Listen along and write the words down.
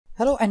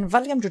Hello and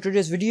welcome to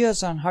today's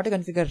videos on how to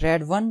configure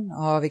RAID 1,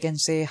 or we can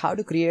say how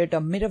to create a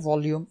mirror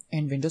volume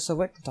in Windows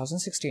Server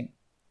 2016.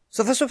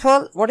 So first of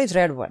all, what is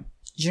RAID 1?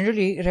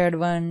 Generally, RAID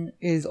 1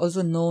 is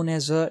also known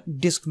as a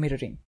disk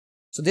mirroring.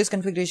 So this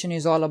configuration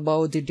is all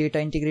about the data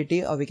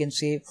integrity, or we can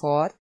say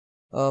for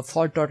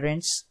fault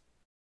tolerance.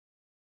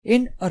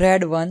 In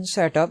RAID 1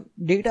 setup,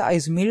 data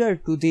is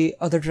mirrored to the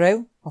other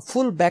drive. A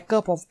full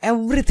backup of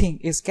everything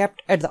is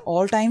kept at the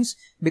all times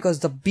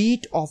because the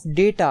bit of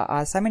data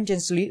are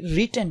simultaneously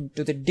written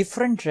to the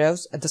different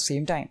drives at the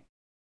same time.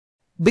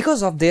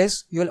 Because of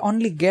this, you will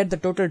only get the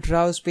total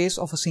drive space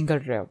of a single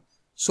drive.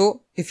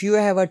 So if you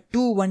have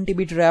two 1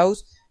 TB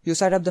drives, you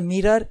set up the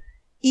mirror,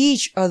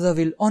 each other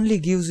will only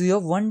gives you a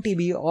 1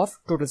 TB of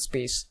total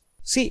space.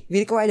 See, we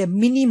require a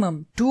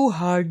minimum 2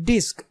 hard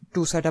disks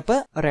to set up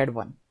a RAID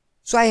 1.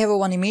 So I have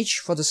one image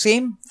for the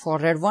same for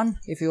RAID 1.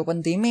 If you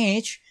open the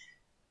image,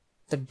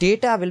 the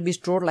data will be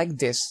stored like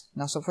this.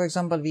 Now, so for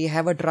example, we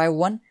have a drive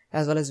 1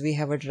 as well as we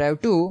have a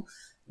drive 2.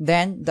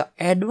 Then the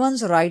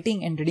advanced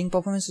writing and reading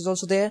performance is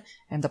also there,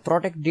 and the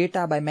protect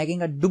data by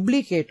making a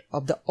duplicate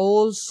of the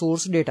old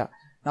source data.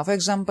 Now, for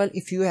example,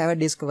 if you have a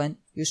disk 1,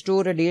 you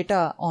store a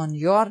data on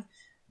your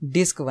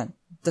disk 1.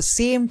 The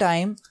same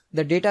time,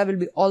 the data will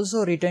be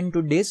also written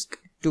to disk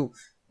 2.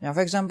 Now,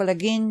 for example,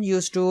 again, you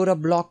store a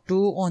block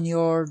 2 on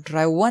your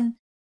drive 1.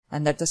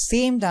 And at the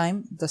same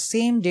time, the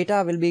same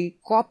data will be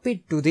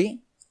copied to the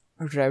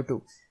drive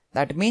 2.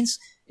 That means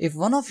if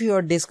one of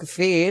your disk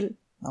fail,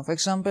 now for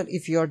example,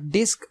 if your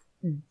disk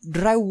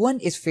drive 1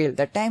 is failed,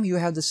 that time you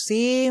have the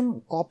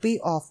same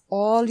copy of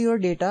all your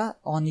data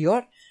on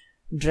your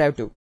drive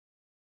 2.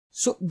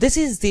 So this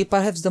is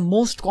perhaps the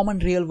most common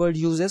real world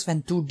uses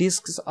when two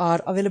disks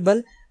are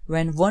available.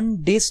 When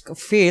one disk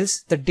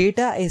fails, the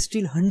data is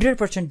still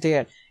 100%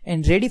 there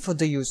and ready for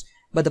the use.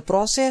 But the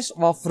process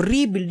of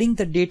rebuilding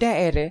the data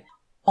array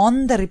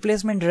on the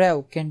replacement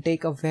drive can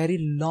take a very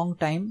long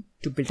time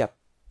to build up.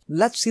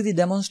 Let's see the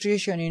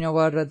demonstration in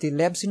the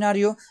lab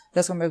scenario.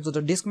 Let's come back to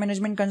the disk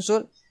management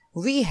console.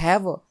 We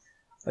have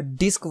a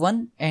disk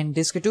 1 and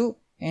disk 2,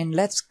 and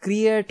let's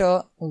create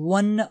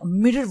one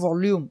mirror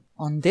volume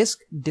on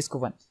disk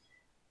 1.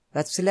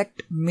 Let's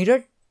select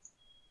mirror,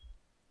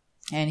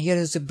 and here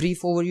is a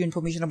brief overview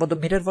information about the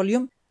mirror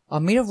volume.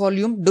 A mirror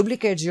volume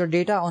duplicates your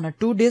data on a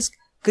 2 disk.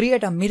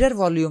 Create a mirror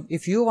volume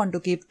if you want to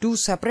keep 2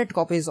 separate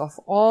copies of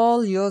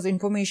all your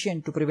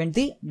information to prevent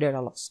the data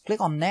loss.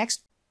 Click on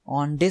next.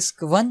 On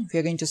disk 1, we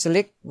are going to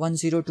select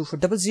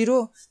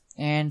 102400,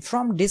 and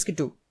from disk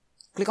 2,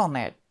 click on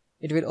add.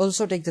 It will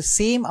also take the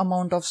same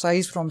amount of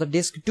size from the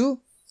disk 2.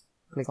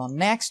 Click on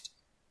next,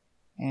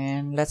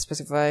 and let's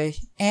specify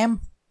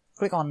M.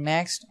 Click on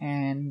next,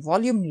 and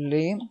volume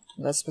name,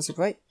 let's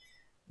specify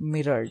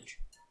mirrored.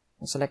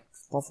 Select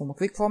perform a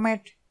quick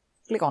format.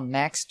 Click on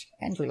next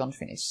and click on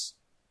finish.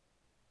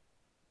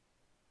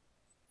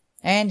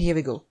 And here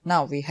we go.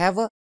 Now we have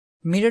a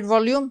mirrored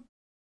volume.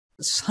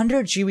 It's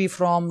 100 GB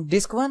from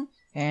disk 1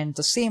 and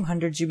the same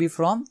 100 GB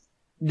from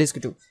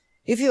disk 2.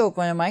 If you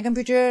open my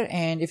computer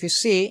and if you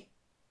see,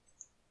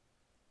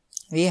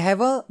 we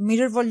have a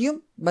mirror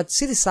volume, but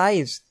see the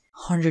size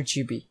 100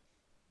 GB.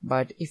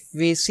 But if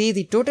we see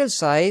the total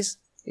size,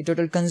 it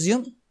total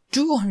consume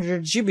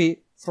 200 GB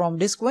from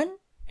disk 1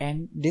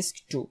 and disk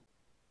 2.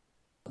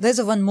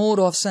 There's one more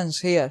options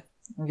here.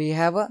 We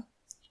have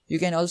you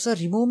can also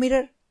remove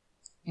mirror,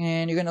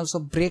 and you can also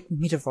break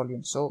mirror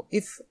volume. So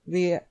if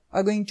we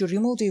are going to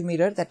remove the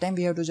mirror, that time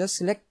we have to just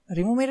select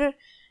remove mirror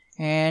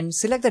and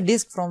select the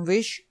disk from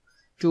which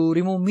to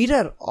remove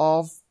mirror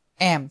of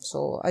M.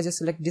 So I just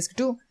select disk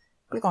 2,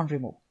 click on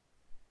remove.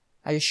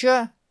 Are you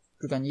sure?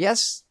 Click on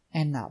yes,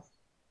 and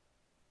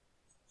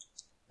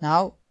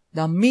now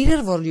the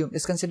mirror volume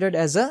is considered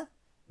as a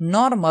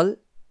normal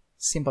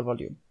simple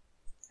volume.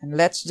 And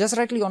let's just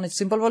right click on its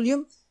simple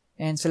volume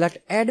and select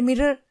add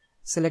mirror,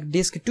 select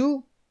disk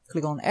 2,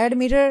 click on add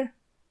mirror,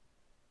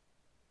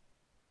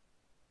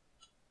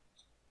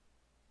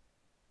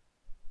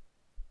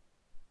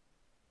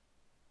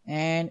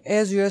 and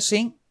as you are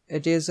seeing,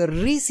 it is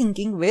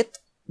resyncing with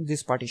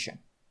this partition.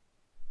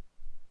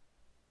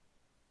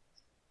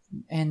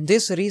 And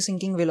this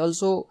resyncing will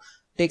also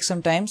take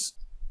some time.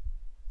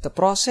 The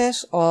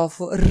process of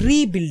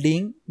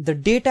rebuilding the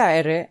data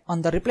array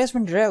on the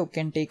replacement drive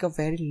can take a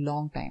very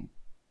long time.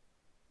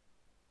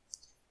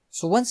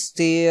 So once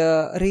the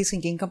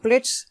resyncing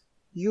completes,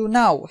 you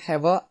now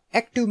have a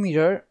active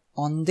mirror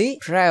on the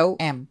drive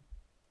M.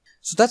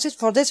 So that's it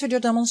for this video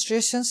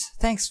demonstrations.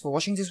 Thanks for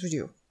watching this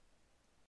video.